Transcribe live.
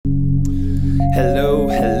Hello,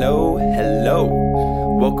 hello, hello.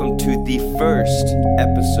 Welcome to the first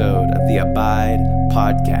episode of the Abide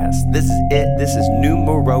podcast. This is it. This is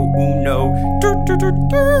numero uno.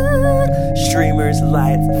 Streamers,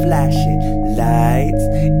 lights, flashing lights.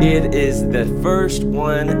 It is the first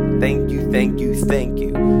one. Thank you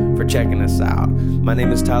for checking us out. My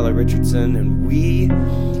name is Tyler Richardson, and we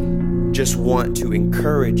just want to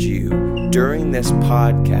encourage you during this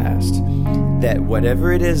podcast that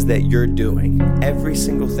whatever it is that you're doing, every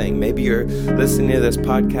single thing, maybe you're listening to this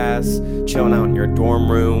podcast, chilling out in your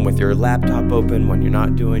dorm room with your laptop open when you're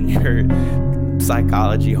not doing your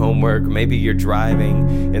psychology homework, maybe you're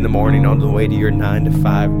driving in the morning on the way to your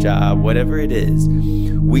 9-to-5 job, whatever it is,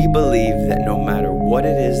 we believe that no matter what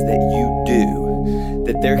it is that you do,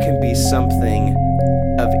 that there can be something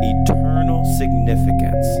of eternal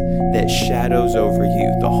significance that shadows over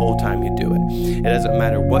you the whole time you do it. It doesn't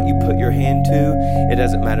matter what you put your hand to. It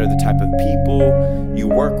doesn't matter the type of people you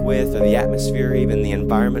work with or the atmosphere, even the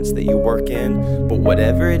environments that you work in. But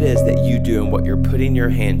whatever it is that you do and what you're putting your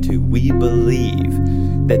hand to, we believe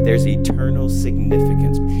that there's eternal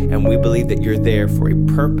significance. And we believe that you're there for a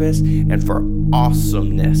purpose and for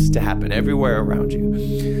awesomeness to happen everywhere around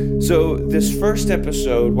you. So this first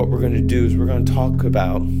episode, what we're going to do is we're going to talk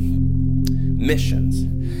about missions.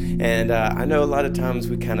 And I know a lot of times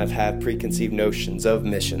we kind of have preconceived notions of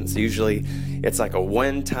missions. Usually it's like a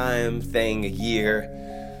one-time thing a year.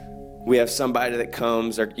 We have somebody that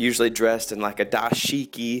comes, they're usually dressed in like a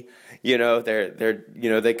dashiki,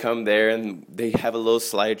 they come there and they have a little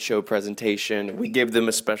slideshow presentation. We give them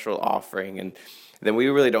a special offering, and then we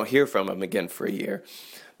really don't hear from them again for a year.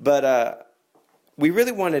 But we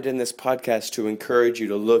really wanted in this podcast to encourage you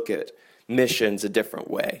to look at missions a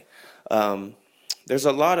different way. There's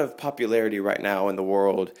a lot of popularity right now in the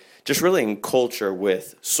world, just really in culture,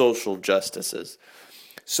 with social justices.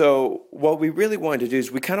 So what we really wanted to do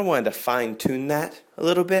is we kind of wanted to fine-tune that a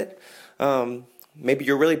little bit. Maybe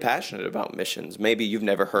you're really passionate about missions. Maybe you've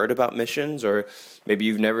never heard about missions, or maybe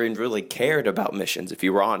you've never even really cared about missions, if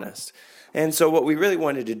you were honest. And so what we really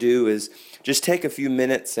wanted to do is just take a few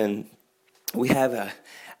minutes, and we have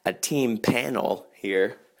a team panel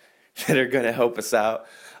here that are going to help us out.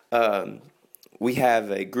 We have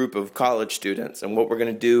a group of college students, and what we're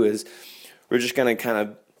going to do is we're just going to kind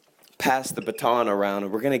of pass the baton around,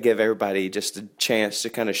 and we're going to give everybody just a chance to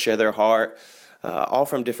kind of share their heart, all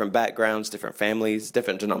from different backgrounds, different families,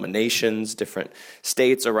 different denominations, different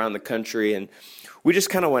states around the country, and we just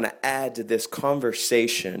kind of want to add to this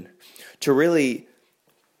conversation to really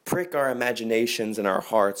prick our imaginations and our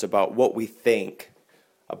hearts about what we think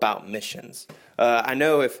about missions. I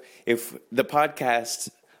know if the podcast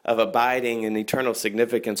of abiding in eternal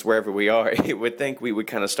significance wherever we are, it would think we would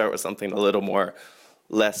kind of start with something a little more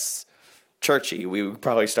less churchy. We would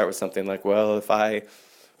probably start with something like, well, if I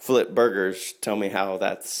flip burgers, tell me how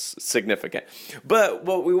that's significant. But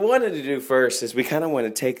what we wanted to do first is we kind of want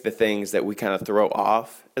to take the things that we kind of throw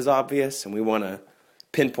off as obvious, and we want to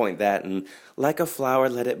pinpoint that, and like a flower,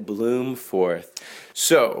 let it bloom forth.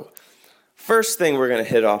 So first thing we're going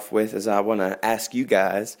to hit off with is I want to ask you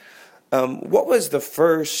guys, what was the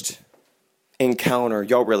first encounter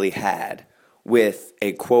y'all really had with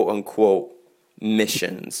a quote-unquote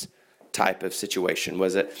missions type of situation?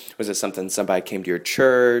 Was it something somebody came to your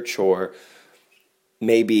church, or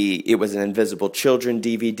maybe it was an Invisible Children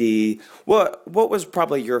DVD? What was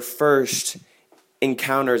probably your first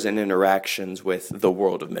encounters and interactions with the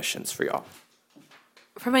world of missions for y'all?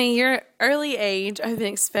 From a early age, I've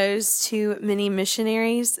been exposed to many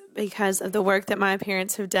missionaries because of the work that my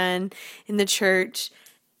parents have done in the church.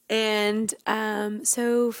 And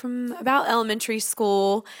so from about elementary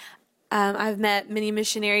school, I've met many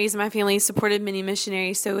missionaries. My family supported many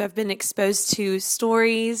missionaries, so I've been exposed to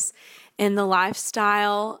stories and the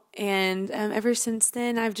lifestyle. And ever since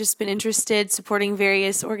then, I've just been interested supporting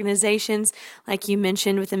various organizations, like you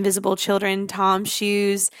mentioned, with Invisible Children, Tom's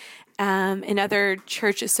Shoes, and other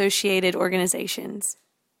church-associated organizations.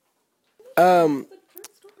 I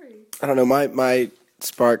don't know. My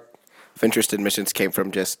spark of interest in missions came from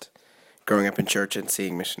just growing up in church and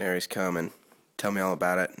seeing missionaries come and tell me all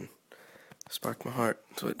about it, and sparked my heart.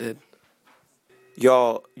 That's what it did.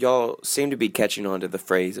 Y'all seem to be catching on to the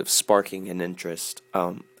phrase of sparking an interest.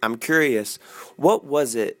 I'm curious, what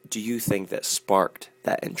was it, do you think, that sparked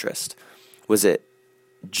that interest? Was it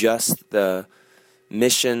just the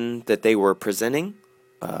mission that they were presenting?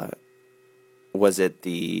 Was it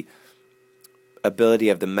the ability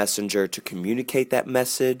of the messenger to communicate that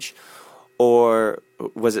message? Or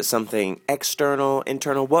was it something external,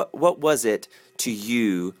 internal? What was it to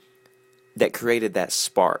you that created that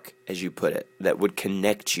spark, as you put it, that would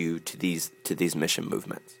connect you to these mission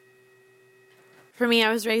movements? For me,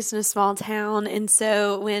 I was raised in a small town, and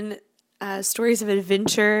so when stories of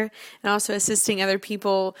adventure and also assisting other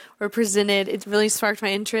people were presented, it really sparked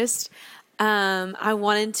my interest. I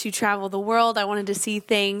wanted to travel the world. I wanted to see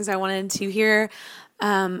things. I wanted to hear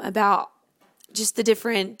about just the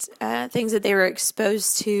different things that they were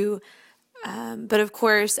exposed to. But of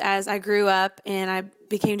course, as I grew up and I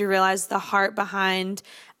became to realize the heart behind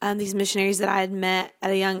these missionaries that I had met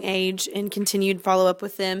at a young age and continued to follow up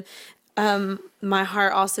with them, my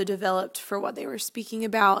heart also developed for what they were speaking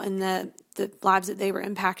about and the lives that they were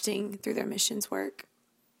impacting through their missions work.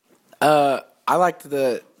 I liked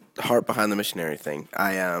the heart behind the missionary thing.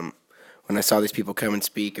 When I saw these people come and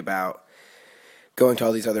speak about going to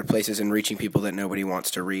all these other places and reaching people that nobody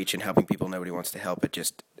wants to reach and helping people nobody wants to help, it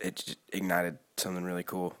just ignited something really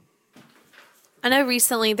cool. I know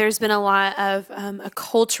recently there's been a lot of a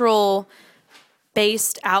cultural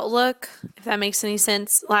based outlook, if that makes any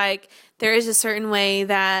sense. Like, there is a certain way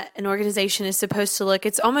that an organization is supposed to look.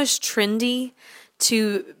 It's almost trendy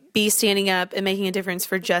to be standing up and making a difference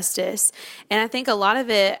for justice. And I think a lot of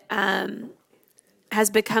it has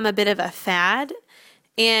become a bit of a fad,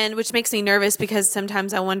 and which makes me nervous because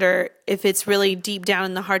sometimes I wonder if it's really deep down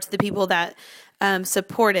in the hearts of the people that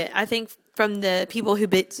support it. I think from the people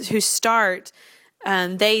who start,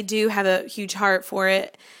 they do have a huge heart for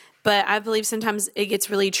it. But I believe sometimes it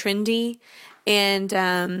gets really trendy, and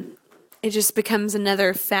it just becomes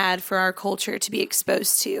another fad for our culture to be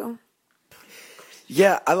exposed to.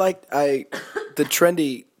 Yeah, the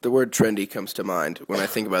word trendy comes to mind when I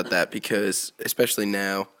think about that, because especially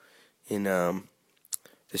now in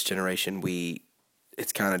this generation,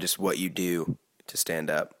 it's kind of just what you do to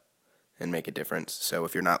stand up and make a difference. So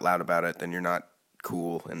if you're not loud about it, then you're not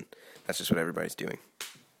cool, and that's just what everybody's doing.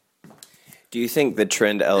 Do you think the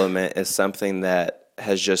trend element is something that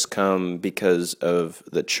has just come because of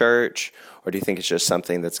the church, or do you think it's just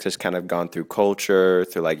something that's just kind of gone through culture,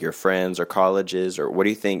 through like your friends or colleges, or what do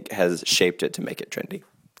you think has shaped it to make it trendy?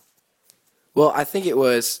 Well, I think it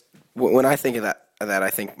was, when I think of that, I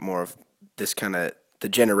think more of this kind of, the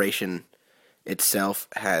generation itself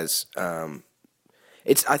has, I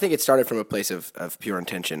think it started from a place of pure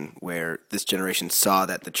intention, where this generation saw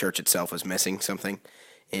that the church itself was missing something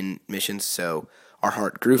in missions, so our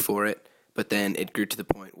heart grew for it, but then it grew to the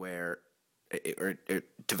point where it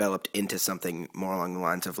developed into something more along the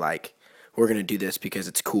lines of like, we're going to do this because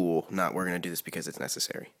it's cool, not we're going to do this because it's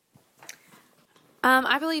necessary.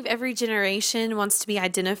 I believe every generation wants to be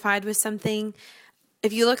identified with something.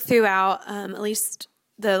 If you look throughout at least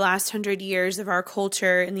the last 100 years of our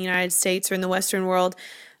culture in the United States or in the Western world,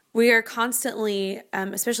 we are constantly,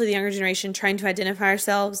 especially the younger generation, trying to identify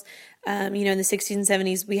ourselves. In the 60s and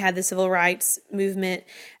 70s, we had the civil rights movement.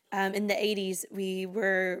 In the 80s, we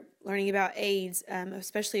were learning about AIDS,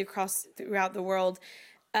 especially throughout the world.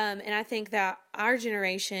 And I think that our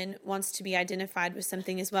generation wants to be identified with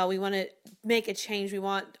something as well. We want to make a change. We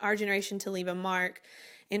want our generation to leave a mark.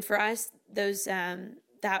 And for us, those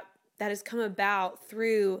that has come about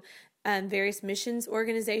through various missions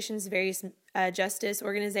organizations, various justice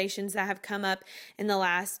organizations that have come up in the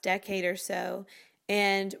last decade or so.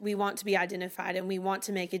 And we want to be identified and we want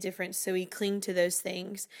to make a difference, so we cling to those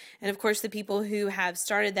things. And of course, the people who have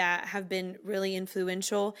started that have been really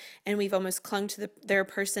influential, and we've almost clung to their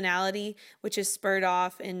personality, which has spurred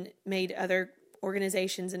off and made other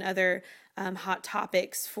organizations and other hot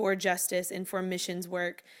topics for justice and for missions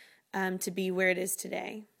work to be where it is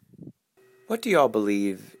today. What do y'all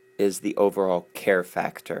believe is the overall care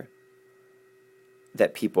factor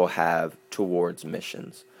that people have towards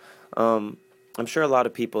missions? I'm sure a lot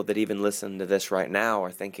of people that even listen to this right now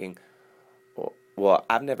are thinking, well,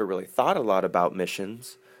 I've never really thought a lot about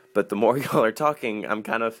missions, but the more y'all are talking, I'm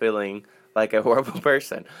kind of feeling like a horrible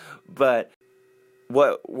person. But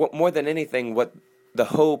what more than anything, what the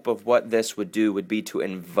hope of what this would do would be to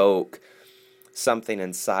invoke something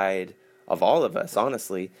inside of all of us,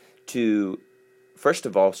 honestly, to, first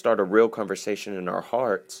of all, start a real conversation in our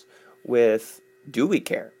hearts with, do we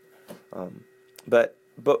care? But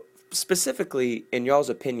specifically, in y'all's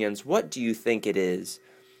opinions, what do you think it is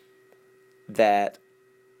that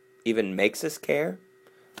even makes us care?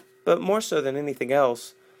 But more so than anything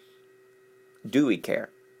else, do we care?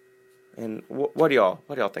 And what do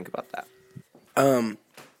y'all think about that?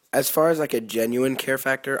 As far as like a genuine care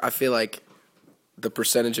factor, I feel like the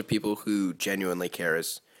percentage of people who genuinely care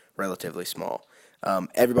is relatively small.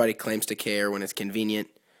 Everybody claims to care when it's convenient.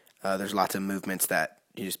 There's lots of movements that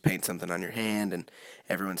you just paint something on your hand and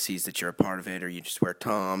everyone sees that you're a part of it, or you just wear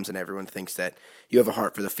Toms and everyone thinks that you have a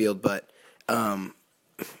heart for the field. But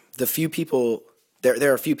the few people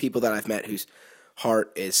there are a few people that I've met whose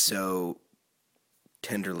heart is so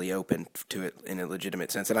tenderly open to it in a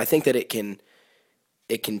legitimate sense, and I think that it can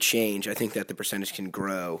change. I think that the percentage can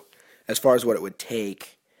grow. As far as what it would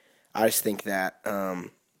take, I just think that I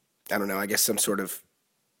don't know. I guess some sort of,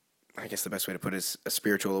 I guess the best way to put it is a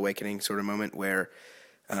spiritual awakening sort of moment where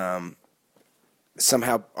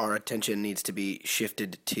somehow our attention needs to be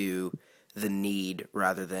shifted to the need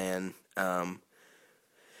rather than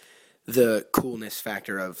the coolness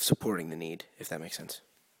factor of supporting the need, if that makes sense.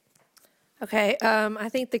 Okay, I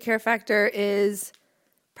think the care factor is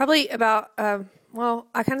probably about,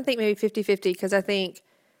 I kind of think maybe 50-50 because I think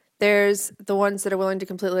there's the ones that are willing to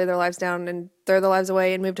completely lay their lives down and throw their lives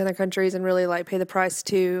away and move to other countries and really like pay the price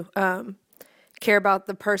to care about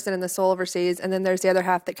the person and the soul overseas. And then there's the other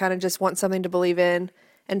half that kind of just want something to believe in.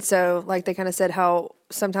 And so like they kind of said how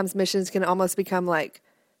sometimes missions can almost become like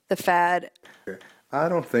the fad. I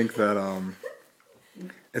don't think that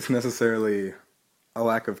it's necessarily a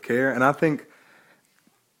lack of care. And I think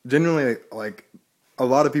genuinely like a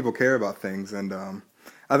lot of people care about things. And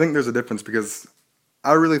I think there's a difference because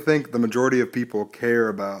I really think the majority of people care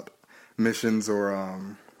about missions or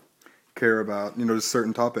care about, just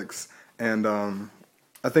certain topics. And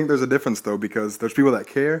I think there's a difference, though, because there's people that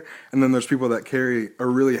care, and then there's people that carry a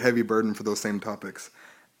really heavy burden for those same topics.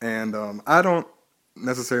 And I don't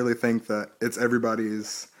necessarily think that it's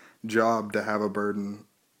everybody's job to have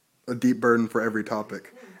a deep burden for every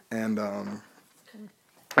topic. And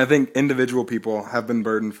I think individual people have been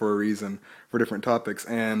burdened for a reason for different topics.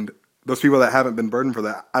 And those people that haven't been burdened for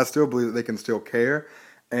that, I still believe that they can still care.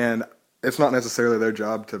 And it's not necessarily their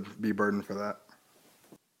job to be burdened for that.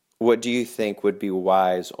 What do you think would be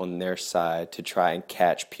wise on their side to try and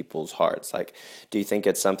catch people's hearts? Like, do you think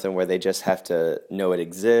it's something where they just have to know it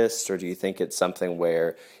exists, or do you think it's something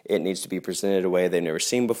where it needs to be presented a way they've never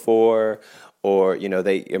seen before? Or,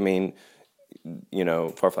 Far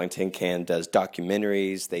Flung Tin Can does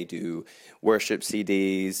documentaries, they do worship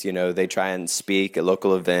CDs, they try and speak at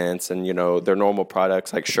local events and, their normal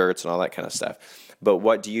products like shirts and all that kind of stuff. But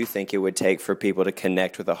what do you think it would take for people to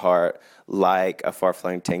connect with a heart like a Far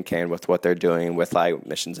Flung Tin Can with what they're doing with like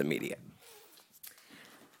Missions and Media?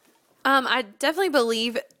 I definitely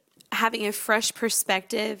believe having a fresh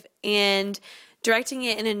perspective and directing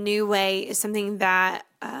it in a new way is something that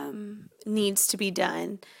needs to be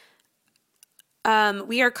done.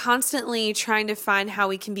 We are constantly trying to find how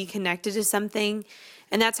we can be connected to something,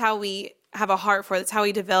 and that's how we have a heart for it. That's how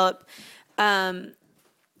we develop a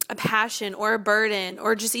passion or a burden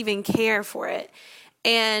or just even care for it.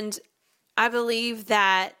 And I believe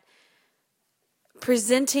that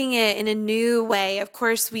presenting it in a new way, of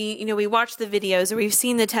course, we watch the videos or we've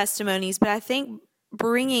seen the testimonies, but I think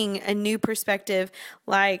bringing a new perspective,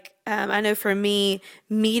 like I know for me,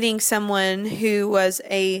 meeting someone who was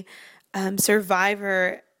a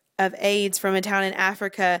survivor of AIDS from a town in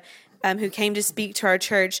Africa, who came to speak to our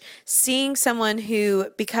church, seeing someone who,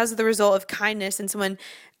 because of the result of kindness and someone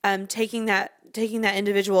taking that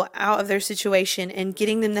individual out of their situation and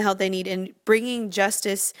getting them the help they need and bringing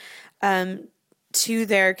justice to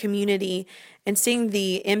their community and seeing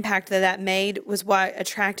the impact that made was what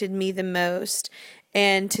attracted me the most.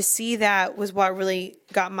 And to see that was what really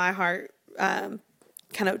got my heart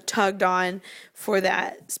kind of tugged on for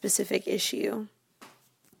that specific issue.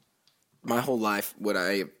 My whole life, when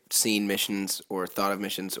I have seen missions or thought of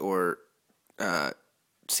missions or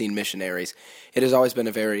seen missionaries, it has always been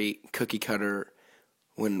a very cookie cutter.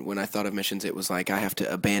 When I thought of missions, it was like I have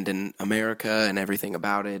to abandon America and everything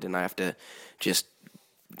about it, and I have to just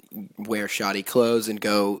wear shoddy clothes and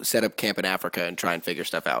go set up camp in Africa and try and figure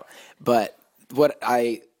stuff out. But what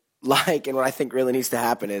I like and what I think really needs to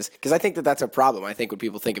happen is, because I think that that's a problem. I think when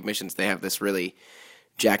people think of missions, they have this really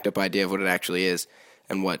jacked up idea of what it actually is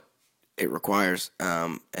and what it requires,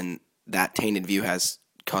 and that tainted view has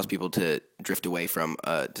caused people to drift away from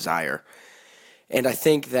a desire. And I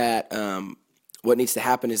think that what needs to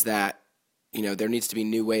happen is that there needs to be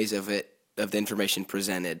new ways of the information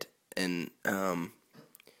presented. And I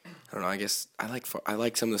don't know. I guess I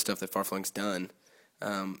like some of the stuff that Far Flung's done.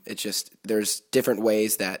 It's just there's different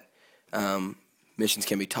ways that missions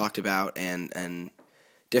can be talked about, and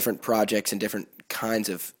different projects and different kinds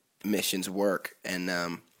of missions work.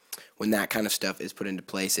 And when that kind of stuff is put into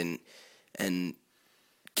place and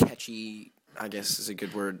catchy, I guess is a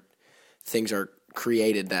good word, things are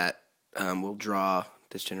created that will draw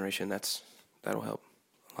this generation. That'll help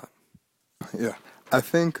a lot. Yeah, I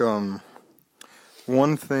think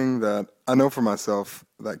one thing that I know for myself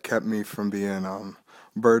that kept me from being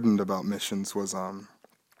burdened about missions was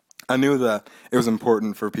I I knew that it was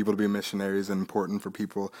important for people to be missionaries and important for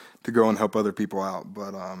people to go and help other people out,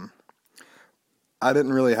 but I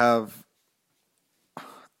didn't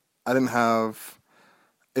have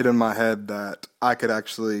it in my head that I could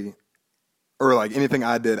actually, or like anything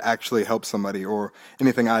I did actually helped somebody, or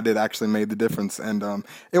anything I did actually made the difference. And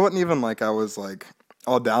it wasn't even like I was like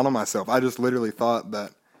all down on myself. I just literally thought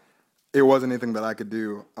that it wasn't anything that I could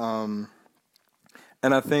do.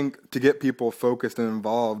 And I think to get people focused and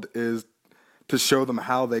involved is to show them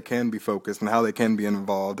how they can be focused and how they can be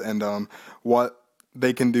involved, and what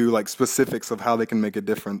they can do, like specifics of how they can make a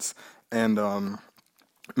difference, and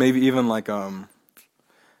maybe even like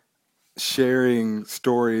sharing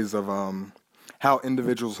stories of how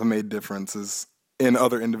individuals have made differences in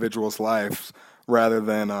other individuals' lives, rather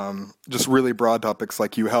than just really broad topics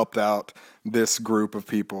like you helped out this group of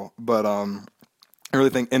people. But I really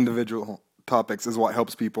think individual topics is what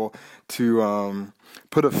helps people to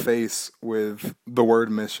put a face with the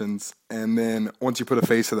word missions, and then once you put a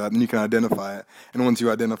face to that, then you can identify it, and once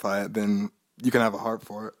you identify it, then you can have a heart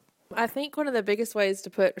for it. I think one of the biggest ways to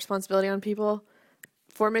put responsibility on people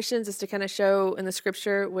for missions is to kind of show in the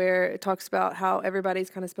scripture where it talks about how everybody's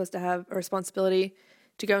kind of supposed to have a responsibility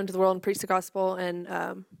to go into the world and preach the gospel and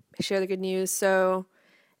share the good news. So,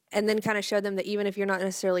 and then kind of show them that even if you're not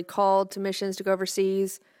necessarily called to missions to go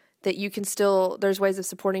overseas, that you can still, there's ways of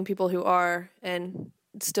supporting people who are, and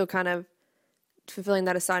still kind of fulfilling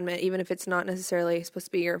that assignment, even if it's not necessarily supposed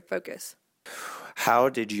to be your focus. How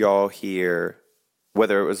did y'all hear,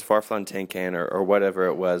 whether it was Far-Flung Tin Can or whatever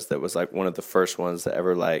it was that was like one of the first ones that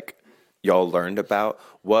ever like y'all learned about?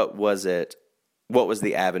 What was it? What was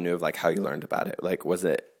the avenue of like how you learned about it? Like, was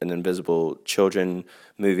it an Invisible Children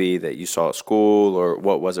movie that you saw at school, or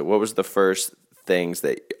what was it? What was the first things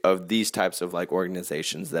that of these types of like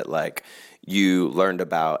organizations that like you learned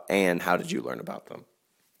about, and how did you learn about them?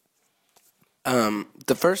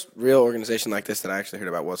 The first real organization like this that I actually heard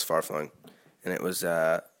about was Far-Flung, and it was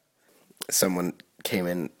someone came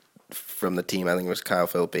in from the team, I think it was Kyle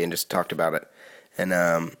Philippi, and just talked about it. And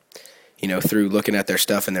through looking at their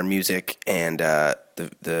stuff and their music and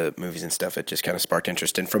the movies and stuff, it just kind of sparked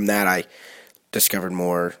interest. And from that, I discovered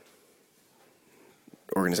more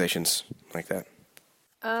organizations like that.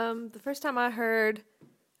 The first time I heard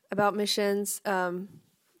about missions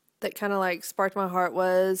that kind of like sparked my heart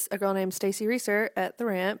was a girl named Stacy Reeser at the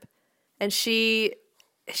Ramp, and she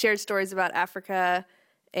shared stories about Africa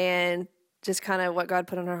and just kind of what God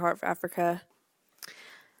put on her heart for Africa.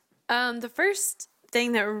 The first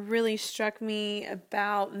thing that really struck me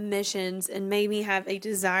about missions and made me have a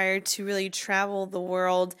desire to really travel the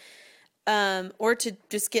world, or to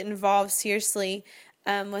just get involved seriously,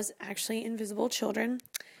 was actually Invisible Children.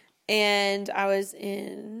 And I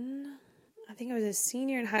think I was a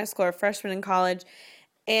senior in high school or freshman in college,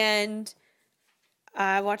 and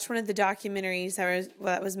I watched one of the documentaries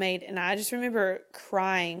that was made, and I just remember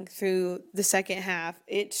crying through the second half.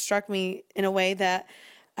 It struck me in a way that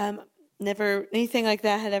never anything like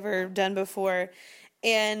that had ever done before.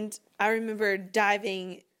 And I remember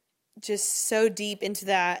diving just so deep into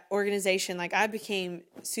that organization. Like, I became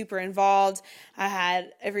super involved. I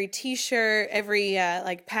had every t-shirt, every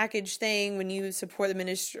like package thing. When you support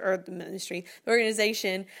the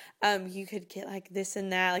organization, you could get like this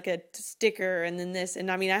and that, like a sticker, and then this. And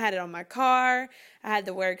I mean, I had it on my car. I had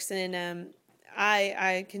the works. And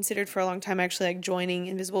I considered for a long time actually like joining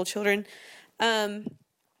Invisible Children.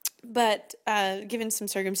 But given some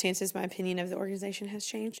circumstances, my opinion of the organization has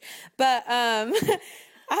changed. But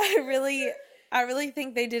I really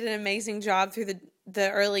think they did an amazing job through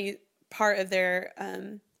the early part of their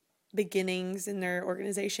beginnings in their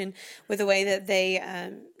organization, with the way that they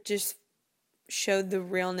just showed the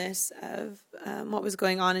realness of what was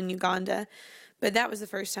going on in Uganda. But that was the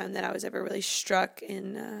first time that I was ever really struck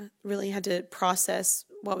and really had to process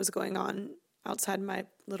what was going on outside my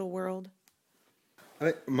little world. I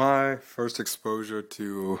think my first exposure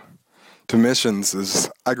to missions is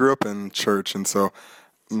I grew up in church, and so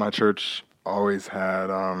my church always had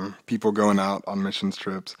people going out on missions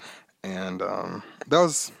trips, and that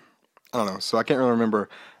was, I don't know, so I can't really remember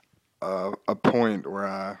a point where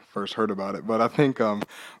I first heard about it, but I think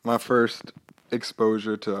my first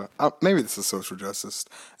exposure to, maybe this is social justice,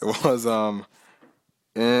 it was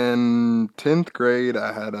in 10th grade.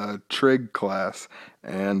 I had a trig class,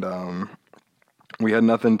 and we had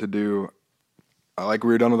nothing to do, like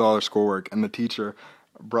we were done with all our schoolwork, and the teacher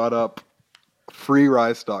brought up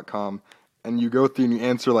freerice.com, and you go through and you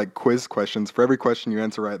answer like quiz questions. For every question you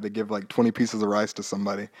answer right, they give like 20 pieces of rice to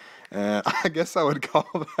somebody. And I guess I would call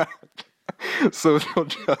that social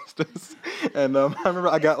justice, and I remember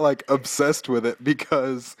I got like obsessed with it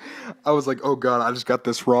because I was like, oh god, I just got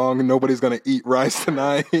this wrong. Nobody's gonna eat rice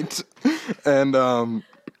tonight, and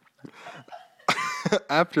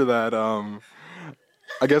after that,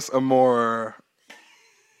 I guess a more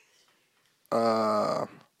I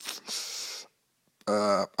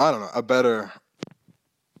don't know, a better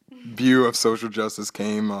view of social justice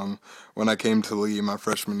came when I came to Lee my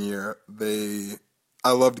freshman year.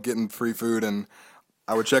 I loved getting free food, and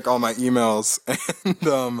I would check all my emails,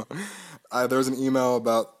 and there was an email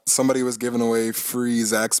about somebody was giving away free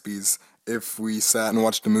Zaxby's if we sat and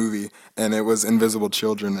watched a movie, and it was Invisible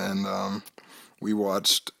Children, and we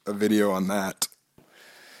watched a video on that.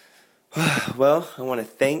 Well, I want to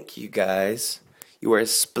thank you guys. You were a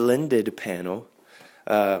splendid panel.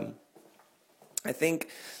 I think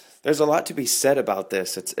there's a lot to be said about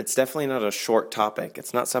this. It's definitely not a short topic.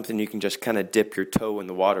 It's not something you can just kind of dip your toe in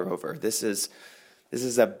the water over. This is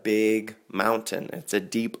a big mountain. It's a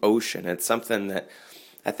deep ocean. It's something that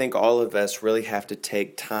I think all of us really have to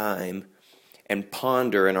take time and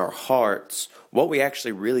ponder in our hearts what we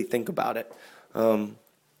actually really think about it. And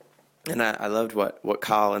I loved what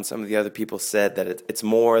Kyle and some of the other people said, that it's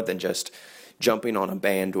more than just jumping on a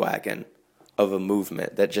bandwagon of a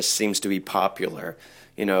movement that just seems to be popular,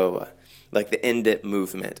 like the End It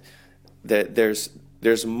movement. That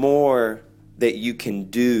there's more that you can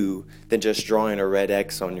do than just drawing a red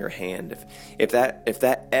X on your hand. If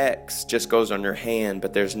that X just goes on your hand,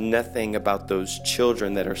 but there's nothing about those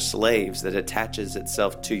children that are slaves that attaches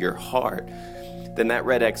itself to your heart, then that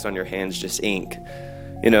red X on your hand is just ink.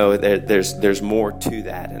 There's more to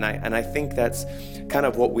that, and I think that's kind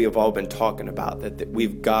of what we have all been talking about, that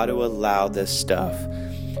we've got to allow this stuff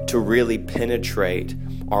to really penetrate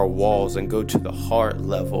our walls and go to the heart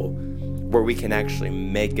level where we can actually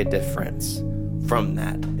make a difference from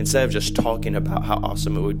that. Instead of just talking about how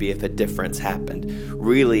awesome it would be if a difference happened,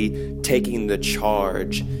 really taking the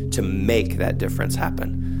charge to make that difference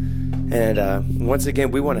happen. And once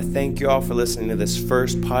again, we want to thank you all for listening to this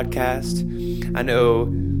first podcast. I know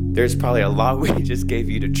there's probably a lot we just gave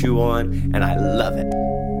you to chew on, and I love it.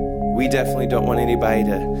 We definitely don't want anybody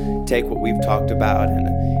to take what we've talked about in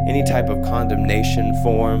any type of condemnation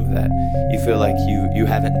form, that you feel like you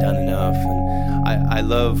haven't done enough. And I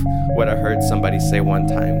love what I heard somebody say one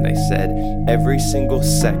time. They said, every single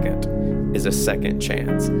second is a second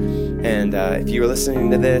chance. And if you're listening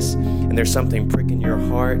to this and there's something pricking your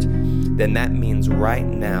heart, then that means right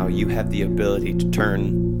now you have the ability to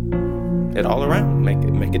turn it all around,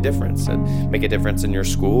 make a difference, and make a difference in your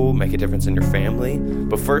school, make a difference in your family,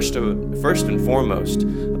 but first and foremost,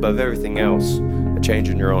 above everything else, a change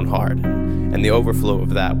in your own heart, and the overflow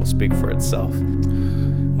of that will speak for itself.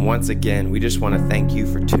 Once again, we just want to thank you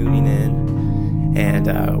for tuning in,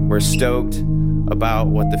 and we're stoked about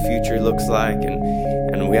what the future looks like,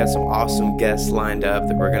 and we have some awesome guests lined up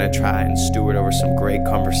that we're going to try and steward over some great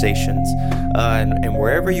conversations. And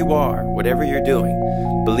wherever you are, whatever you're doing,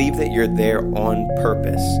 believe that you're there on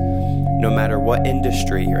purpose, no matter what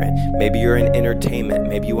industry you're in. Maybe you're in entertainment,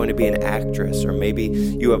 maybe you want to be an actress, or maybe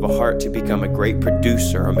you have a heart to become a great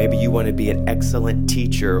producer, or maybe you want to be an excellent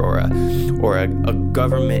teacher, or a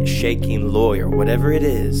government shaking lawyer. Whatever it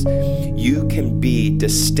is, you can be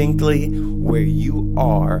distinctly where you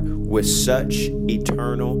are with such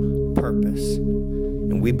eternal purpose.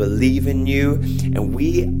 And we believe in you, and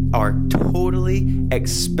we are totally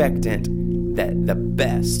expectant that the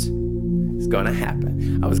best is going to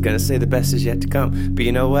happen. I was going to say the best is yet to come, but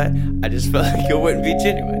you know what? I just felt like it wouldn't be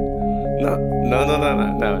genuine. No,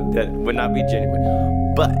 that would not be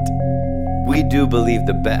genuine. But we do believe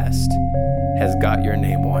the best has got your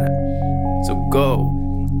name on it. So go,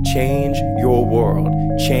 change your world,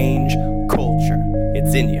 change culture.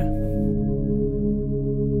 It's in you.